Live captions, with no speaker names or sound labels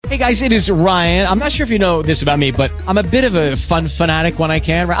Hey guys, it is Ryan. I'm not sure if you know this about me, but I'm a bit of a fun fanatic when I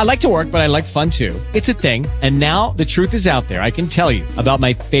can. I like to work, but I like fun too. It's a thing. And now the truth is out there. I can tell you about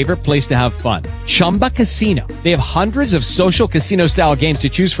my favorite place to have fun. Chumba Casino. They have hundreds of social casino style games to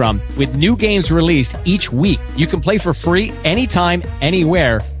choose from with new games released each week. You can play for free anytime,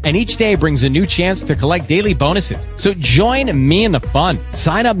 anywhere. And each day brings a new chance to collect daily bonuses. So join me in the fun.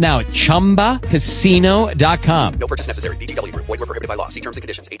 Sign up now at ChumbaCasino.com. No purchase necessary. VGW Group. Void where prohibited by law. See terms and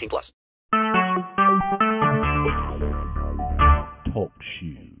conditions. 18+. Talk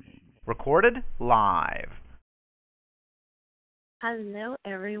shoes. Recorded live. Hello,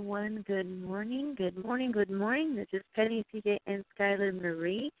 everyone. Good morning. Good morning. Good morning. This is Penny, CJ, and Skylar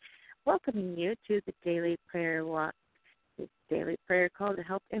Marie welcoming you to the Daily Prayer Walk. This daily prayer call to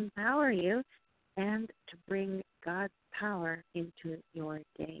help empower you and to bring God's power into your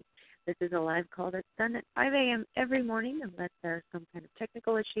day. This is a live call that's done at 5 a.m. every morning unless there are some kind of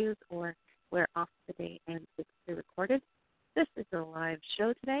technical issues or we're off today and it's pre-recorded. This is a live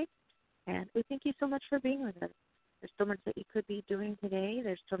show today, and we thank you so much for being with us. There's so much that you could be doing today.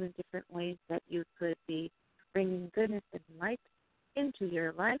 There's so many different ways that you could be bringing goodness and light into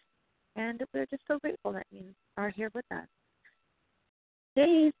your life, and we're just so grateful that you are here with us.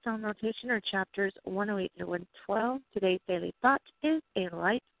 Today's Psalm notation are chapters 108 to 112. Today's daily thought is a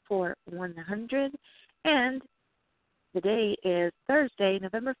light for 100, and today is Thursday,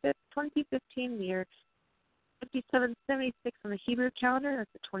 November 5th, 2015, the year 5776 on the Hebrew calendar.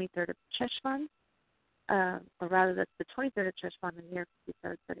 That's the 23rd of Cheshvan, or rather, that's the 23rd of Cheshvan in the year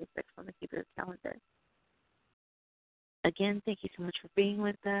 5776 on the Hebrew calendar. Again, thank you so much for being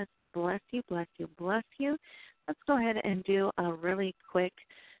with us. Bless you, bless you, bless you. Let's go ahead and do a really quick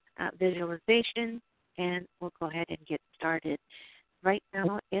visualization, and we'll go ahead and get started. Right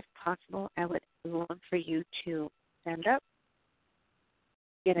now, if possible, I would love for you to stand up,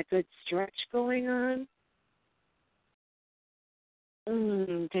 get a good stretch going on.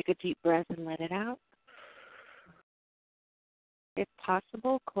 Take a deep breath and let it out. If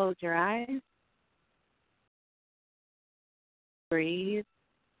possible, close your eyes. Breathe.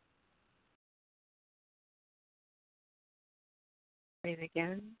 Breathe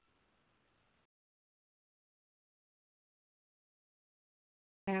again.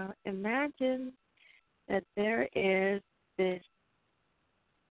 Now imagine that there is this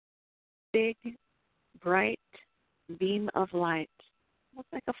big, bright beam of light,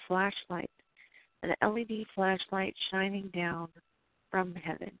 almost like a flashlight, an LED flashlight shining down from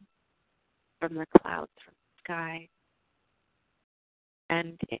heaven, from the clouds, from the sky,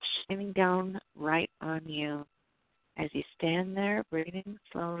 and it's shining down right on you as you stand there breathing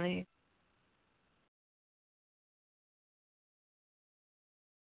slowly.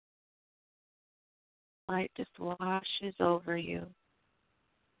 Light just washes over you,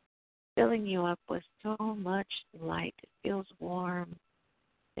 filling you up with so much light. It feels warm.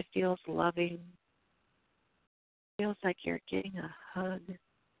 It feels loving. It feels like you're getting a hug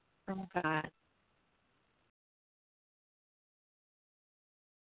from God.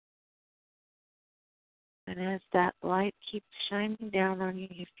 And as that light keeps shining down on you,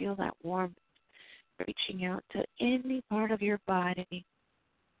 you feel that warmth reaching out to any part of your body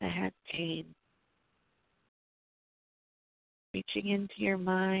that has pain. Reaching into your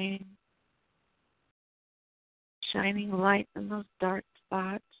mind, shining light in those dark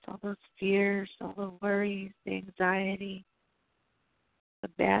spots, all those fears, all the worries, the anxiety, the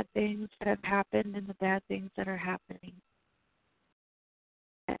bad things that have happened and the bad things that are happening.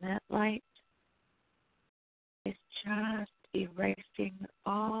 And that light is just erasing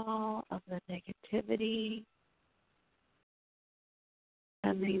all of the negativity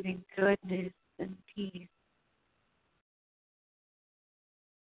and leaving goodness and peace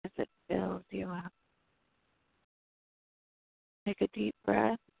as it fills you up. Take a deep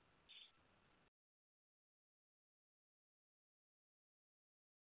breath.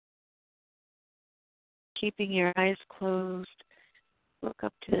 Keeping your eyes closed, look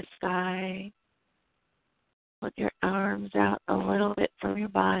up to the sky. Put your arms out a little bit from your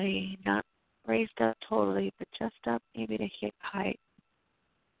body, not raised up totally, but just up maybe to hip height.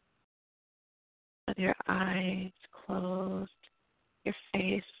 With your eyes closed, your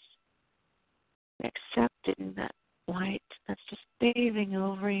face, accepting that light that's just bathing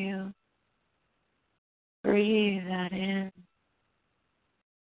over you. Breathe that in.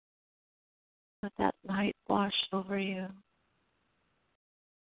 Let that light wash over you.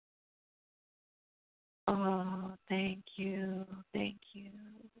 Oh, thank you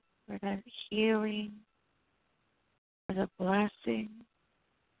for that healing, for the blessing,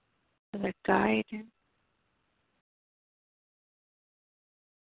 for the guidance,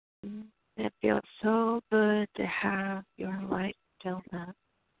 It feels so good to have your light filled up.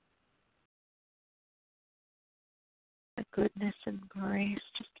 The goodness and grace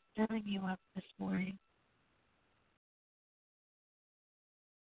just filling you up this morning.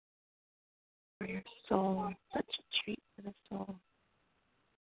 For your soul, such a treat for the soul.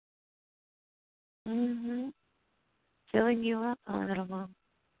 Filling you up a little more.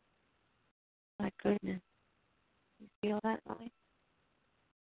 My goodness. You feel that light?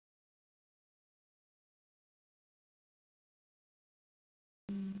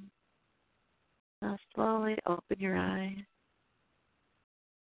 Now slowly open your eyes.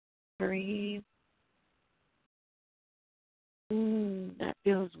 Breathe. That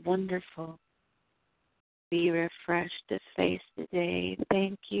feels wonderful. Be refreshed to face the day.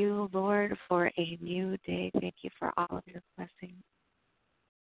 Thank you, Lord, for a new day. Thank you for all of your blessings.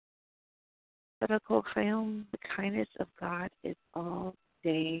 The kindness of God is all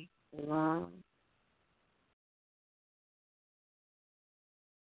day long.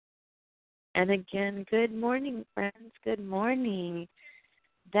 And again, good morning, friends. Good morning.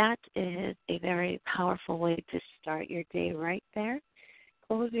 That is a very powerful way to start your day right there.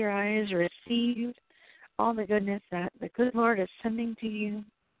 Close your eyes, receive all the goodness that the good Lord is sending to you.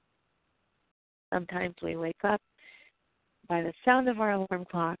 Sometimes we wake up by the sound of our alarm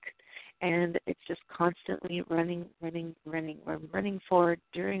clock, and it's just constantly running. We're running forward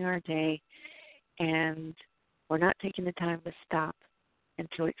during our day, and we're not taking the time to stop and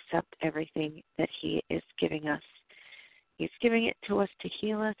to accept everything that He is giving us. He's giving it to us to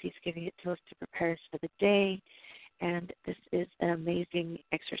heal us. He's giving it to us to prepare us for the day, and this is an amazing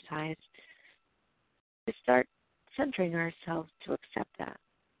exercise to start centering ourselves to accept that.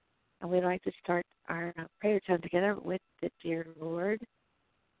 And we'd like to start our prayer time together with the dear Lord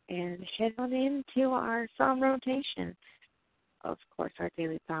and head on into our psalm rotation. Of course, our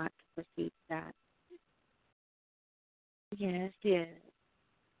daily thought precedes that. Yes. It's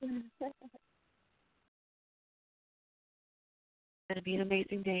going to be an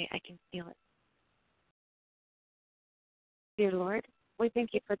amazing day. I can feel it. Dear Lord, we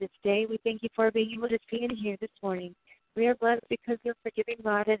thank you for this day. We thank you for being able to see and hear this morning. We are blessed because you're forgiving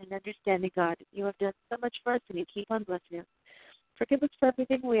God and an understanding God. You have done so much for us, and you keep on blessing us. Forgive us for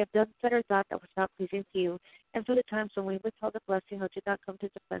everything we have done, said, or thought that was not pleasing to you, and for the times when we withheld a blessing or did not come to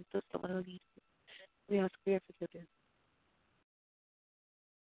defense of someone who needs it. We ask for your forgiveness.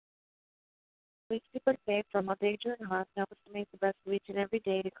 Please keep us safe from all danger and harm. Help us to make the best of each and every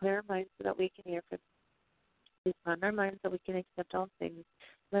day to clear our minds so that we can hear from you. Please calm our minds so we can accept all things.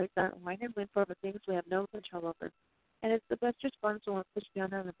 Let us not whine and whimper over things we have no control over. And it's the best response when we're pushed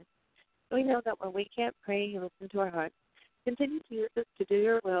beyond our limits. We know that when we can't pray, you listen to our hearts. Continue to use us to do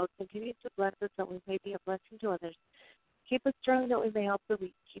your will. Continue to bless us that we may be a blessing to others. Keep us strong that we may help the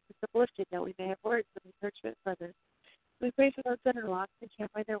weak. Keep us uplifted that we may have words of encouragement for others. We pray for those that are lost and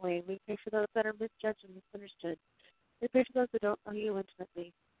can't find their way. We pray for those that are misjudged and misunderstood. We pray for those that don't know you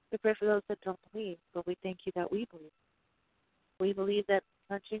intimately. We pray for those that don't believe, but we thank you that we believe. We believe that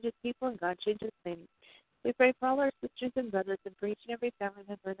God changes people and God changes things. We pray for all our sisters and brothers and for each and every family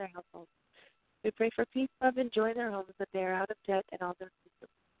member in their households. We pray for peace, love, and joy in their homes, that they are out of debt and all their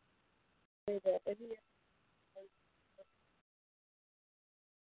needs. Pray that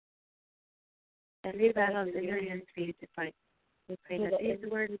every battle is in your hands for you to fight. We pray that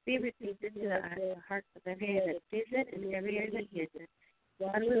these words be received into the hearts of every ear that sees it and every ear that hears it.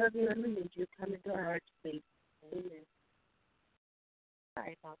 God, we love you and we need you. Come into our hearts, please. Amen.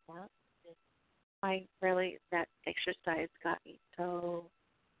 Sorry about that. That exercise got me so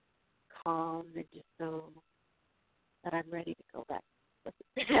calm and just so that I'm ready to go back. But,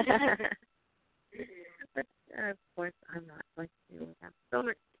 of course, I'm not going to. We have so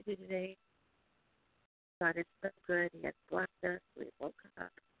much to do today. God is so good. He has blessed us. We woke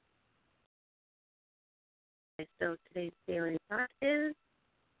up. Okay, so today's daily thought is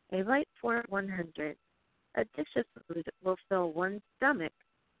a light for 100. A dish of food will fill one's stomach,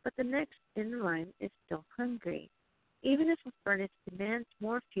 but the next in line is still hungry. Even if a furnace demands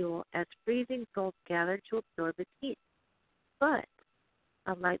more fuel as freezing cold gather to absorb its heat. But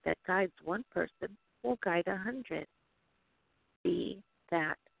a light that guides one person will guide 100. Be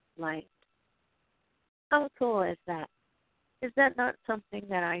that light. How cool is that? Is that not something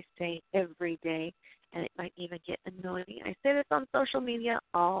that I say every day? And it might even get annoying. I say this on social media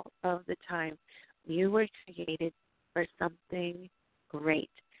all of the time. You were created for something great.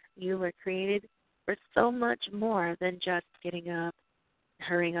 You were created for so much more than just getting up,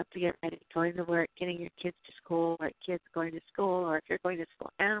 hurrying up to get ready, going to work, getting your kids to school, or kids going to school, or if you're going to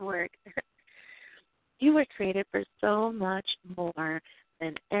school and work. You were created for so much more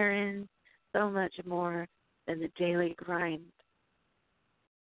than errands, so much more than the daily grind.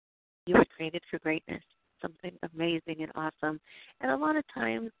 You were created for greatness, something amazing and awesome. And a lot of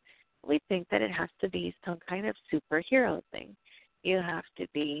times we think that it has to be some kind of superhero thing. You have to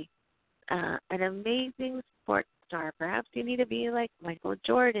be an amazing sports star. Perhaps you need to be like Michael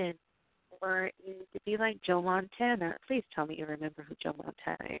Jordan, or you need to be like Joe Montana. Please tell me you remember who Joe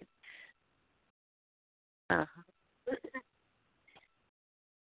Montana is.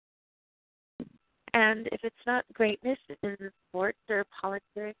 And if it's not greatness in sports or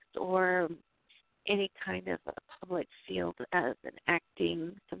politics or any kind of a public field as an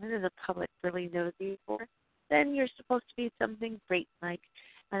acting, something that the public really knows you for, then you're supposed to be something great like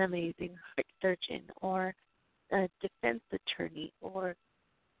an amazing heart surgeon or a defense attorney or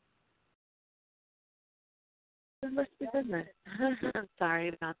let's be business. I'm sorry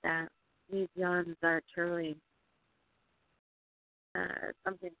about that. These yawns are truly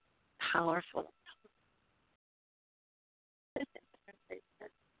something powerful.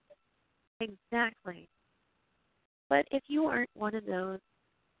 Exactly. But if you aren't one of those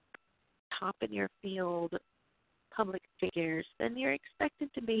top in your field public figures, then you're expected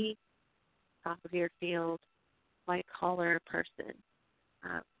to be top of your field, white collar person,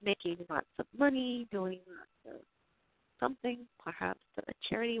 making lots of money, doing lots of something, perhaps a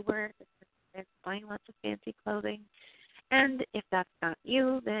charity work, and buying lots of fancy clothing. And if that's not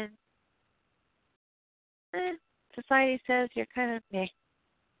you, then society says you're kind of meh.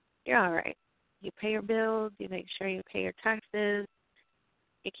 You're all right. You pay your bills, you make sure you pay your taxes,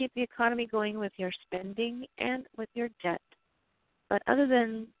 you keep the economy going with your spending and with your debt. But other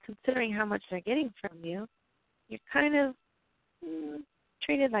than considering how much they're getting from you, you're kind of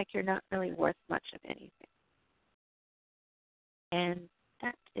treated like you're not really worth much of anything. And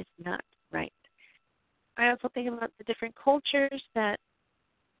that is not right. I also think about the different cultures that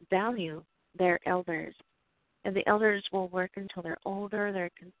value their elders. And the elders will work until they're older.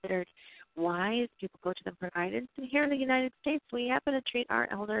 They're considered wise. People go to them for guidance. And here in the United States, we happen to treat our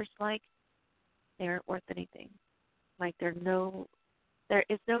elders like they aren't worth anything. Like there is no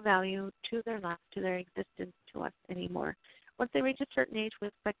value to their life, to their existence, to us anymore. Once they reach a certain age, we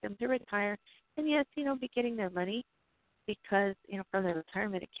expect them to retire. And yes, be getting their money because, from their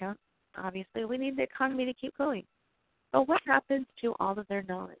retirement account, obviously we need the economy to keep going. But what happens to all of their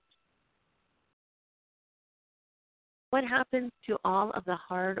knowledge? What happens to all of the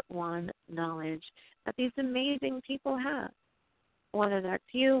hard-won knowledge that these amazing people have? Whether that's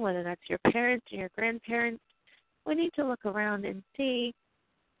you, whether that's your parents or your grandparents, we need to look around and see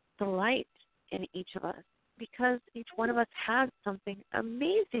the light in each of us because each one of us has something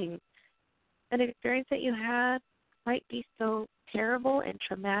amazing. An experience that you had might be so terrible and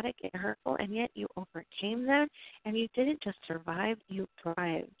traumatic and hurtful, and yet you overcame that, and you didn't just survive, you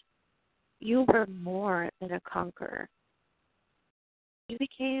thrived. You were more than a conqueror. You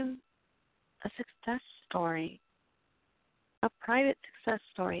became a success story, a private success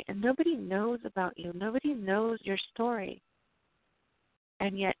story, and nobody knows about you. Nobody knows your story.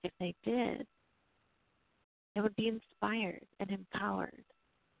 And yet, if they did, they would be inspired and empowered.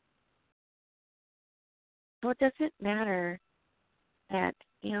 So it doesn't matter that,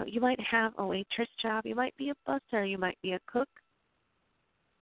 you might have a waitress job, you might be a busser, you might be a cook,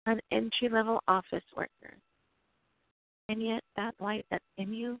 an entry-level office worker. And yet that light that's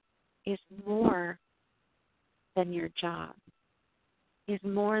in you is more than your job, is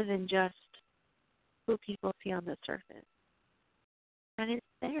more than just who people see on the surface. And it's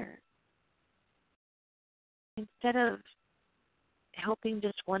there. Instead of helping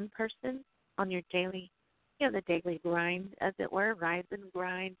just one person on your daily, the daily grind, as it were, rise and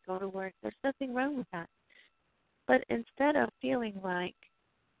grind, go to work, there's nothing wrong with that. But instead of feeling like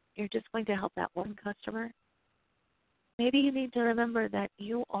you're just going to help that one customer, maybe you need to remember that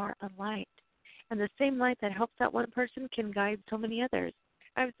you are a light. And the same light that helps that one person can guide so many others.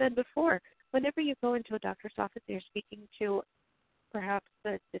 I've said before, whenever you go into a doctor's office, you're speaking to perhaps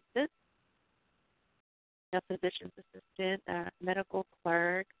the assistant, a physician's assistant, a medical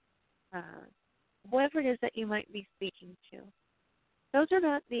clerk, whoever it is that you might be speaking to. Those are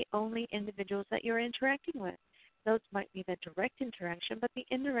not the only individuals that you're interacting with. Those might be the direct interaction, but the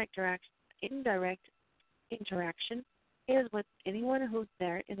indirect interaction is with anyone who's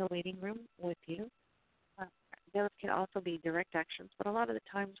there in the waiting room with you. Those can also be direct actions, but a lot of the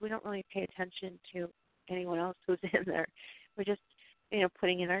times we don't really pay attention to anyone else who's in there. We're just,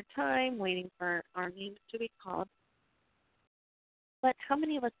 putting in our time, waiting for our names to be called. But how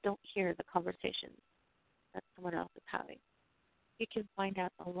many of us don't hear the conversations that someone else is having? You can find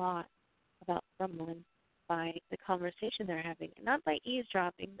out a lot about someone by the conversation they're having, not by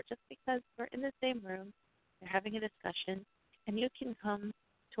eavesdropping, but just because we're in the same room, they're having a discussion, and you can come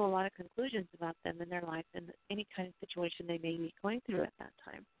to a lot of conclusions about them and their life and any kind of situation they may be going through at that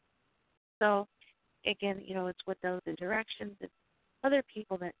time. So, again, it's with those interactions, it's other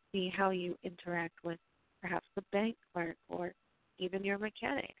people that see how you interact with perhaps the bank clerk or even your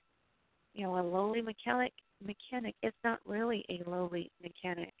mechanic. A lowly mechanic is not really a lowly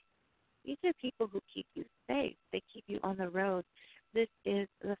mechanic. These are people who keep you safe. They keep you on the road. This is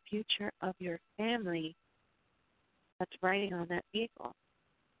the future of your family that's riding on that vehicle.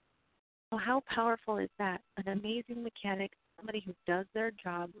 So how powerful is that? An amazing mechanic, somebody who does their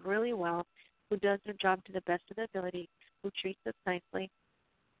job really well, who does their job to the best of their ability, who treats us nicely,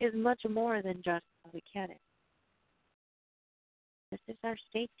 is much more than just a mechanic. This is our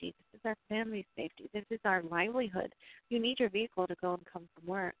safety. This is our family's safety. This is our livelihood. You need your vehicle to go and come from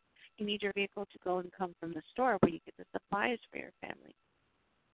work. You need your vehicle to go and come from the store where you get the supplies for your family.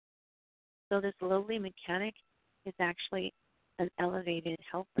 So this lowly mechanic is actually an elevated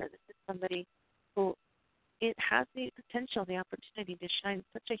helper. This is somebody who it has the potential, the opportunity to shine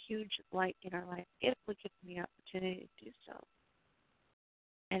such a huge light in our life if we give them the opportunity to do so.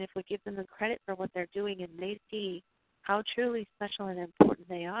 And if we give them the credit for what they're doing and they see how truly special and important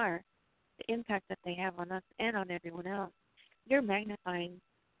they are, the impact that they have on us and on everyone else, you're magnifying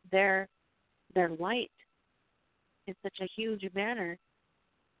their light in such a huge manner.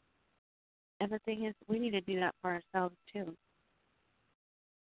 And the thing is, we need to do that for ourselves too.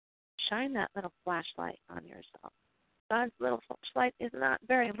 Shine that little flashlight on yourself. God's little flashlight is not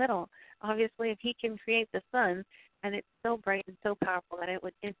very little. Obviously, if he can create the sun, and it's so bright and so powerful that it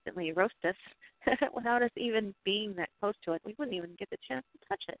would instantly roast us without us even being that close to it, we wouldn't even get the chance to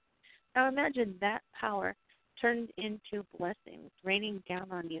touch it. Now imagine that power turned into blessings raining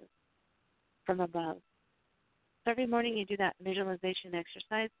down on you from above. So every morning you do that visualization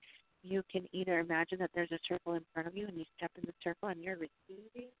exercise, you can either imagine that there's a circle in front of you and you step in the circle and you're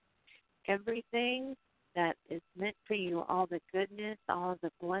receiving everything that is meant for you, all the goodness, all the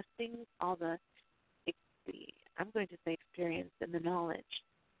blessings, all the I'm going to say experience and the knowledge.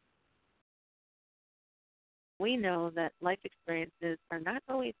 We know that life experiences are not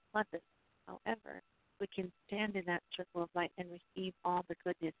always pleasant. However, we can stand in that circle of light and receive all the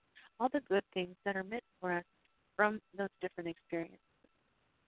goodness, all the good things that are meant for us from those different experiences.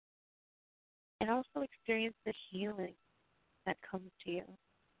 And also experience the healing that comes to you.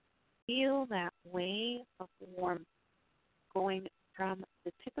 Feel that wave of warmth going from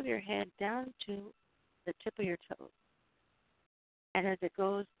the tip of your head down to the tip of your toes. And as it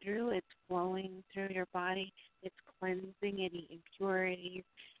goes through, it's flowing through your body. It's cleansing any impurities.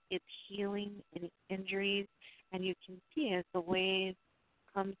 It's healing any injuries. And you can see as the wave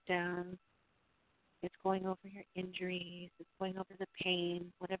comes down, it's going over your injuries. It's going over the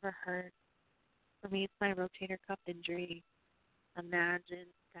pain, whatever hurts. For me, it's my rotator cuff injury. Imagine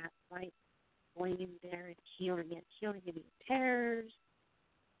that light going in there and healing it, healing any tears,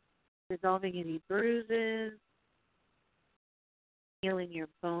 resolving any bruises, healing your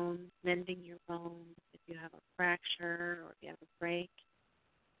bones, mending your bones if you have a fracture or if you have a break.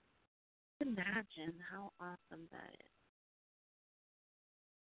 Imagine how awesome that is.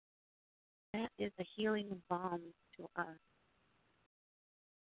 That is a healing balm to us.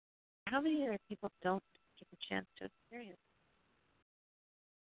 How many other people don't get the chance to experience it?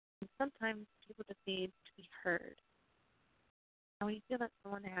 And sometimes people just need to be heard. And when you feel that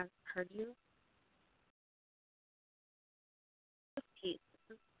someone has heard you, this peace,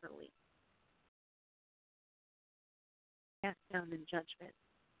 this is relief. Cast down in judgment.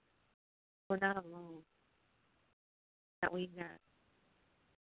 We're not alone. That we met.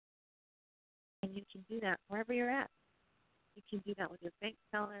 And you can do that wherever you're at. You can do that with your bank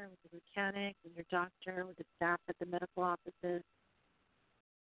teller, with your mechanic, with your doctor, with the staff at the medical offices.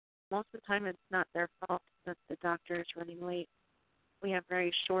 Most of the time it's not their fault that the doctor is running late. We have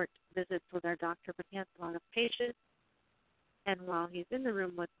very short visits with our doctor, but he has a lot of patients. And while he's in the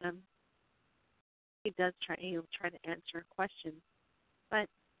room with them, he'll try to answer questions. But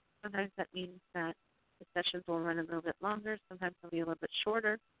sometimes that means that the sessions will run a little bit longer. Sometimes they'll be a little bit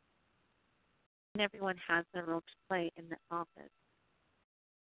shorter. And everyone has their role to play in the office.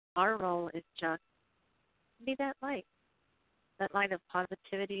 Our role is just to be that light of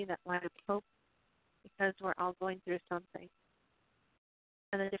positivity, that light of hope, because we're all going through something.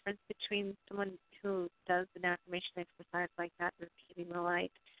 And the difference between someone who does an affirmation exercise like that, repeating the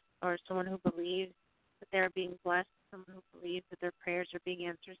light, or someone who believes that they're being blessed, someone who believes that their prayers are being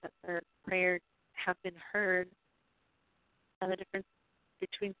answered, that their prayers have been heard, and the difference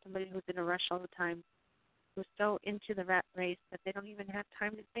between somebody who's in a rush all the time who's so into the rat race that they don't even have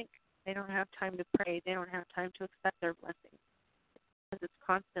time to think. They don't have time to pray. They don't have time to accept their blessings. Because it's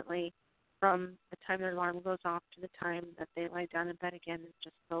constantly from the time their alarm goes off to the time that they lie down in bed again. It's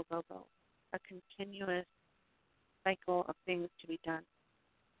just go, go, go. A continuous cycle of things to be done.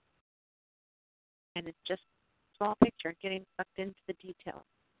 And it's just a small picture, getting sucked into the details.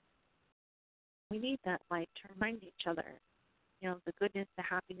 We need that light to remind each other, the goodness, the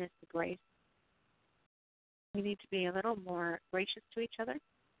happiness, the grace. We need to be a little more gracious to each other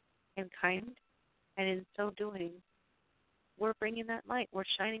and kind. And in so doing, we're bringing that light. We're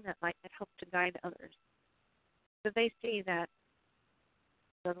shining that light that helps to guide others. So they see that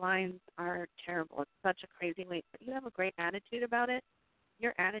the lines are terrible. It's such a crazy way. But you have a great attitude about it.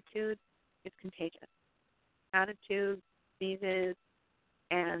 Your attitude is contagious. Attitude, diseases,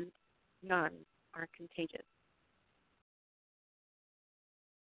 and none are contagious.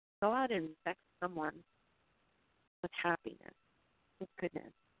 Go out and infect someone with happiness, with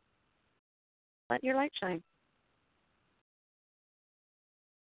goodness. Let your light shine.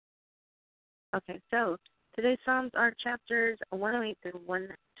 Okay, so today's Psalms are chapters 108 through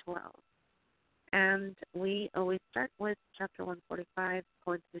 112. And we always start with chapter 145,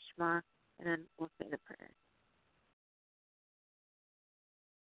 towards the Shema, and then we'll say the prayer.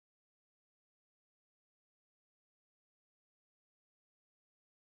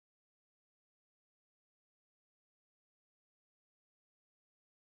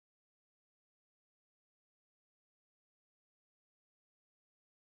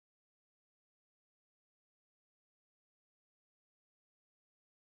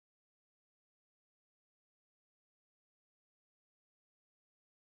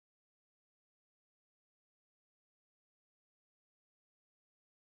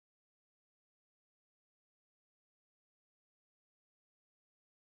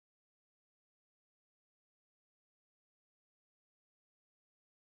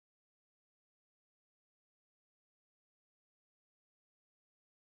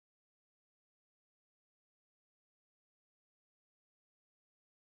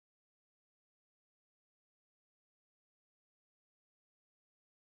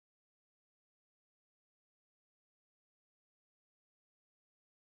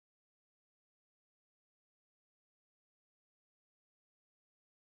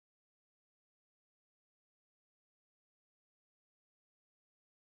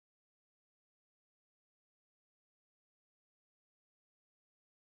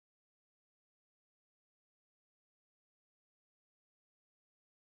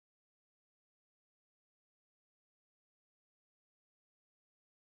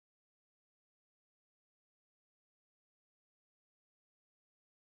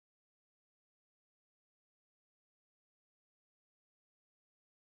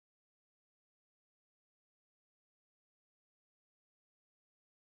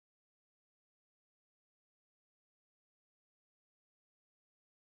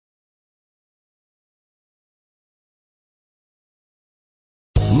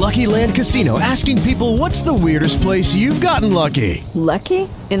 Lucky Land Casino, asking people, what's the weirdest place you've gotten lucky? Lucky?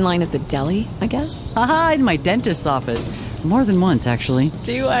 In line at the deli, I guess? Aha, in my dentist's office. More than once, actually.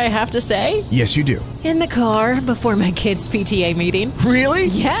 Do I have to say? Yes, you do. In the car before my kids' PTA meeting. Really?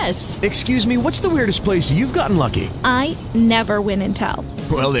 Yes. Excuse me, what's the weirdest place you've gotten lucky? I never win and tell.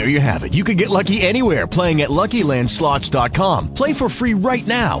 Well, there you have it. You can get lucky anywhere, playing at LuckyLandSlots.com. Play for free right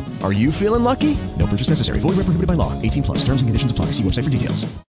now. Are you feeling lucky? No purchase necessary. Void where prohibited by law. 18+. Terms and conditions apply. See website for details.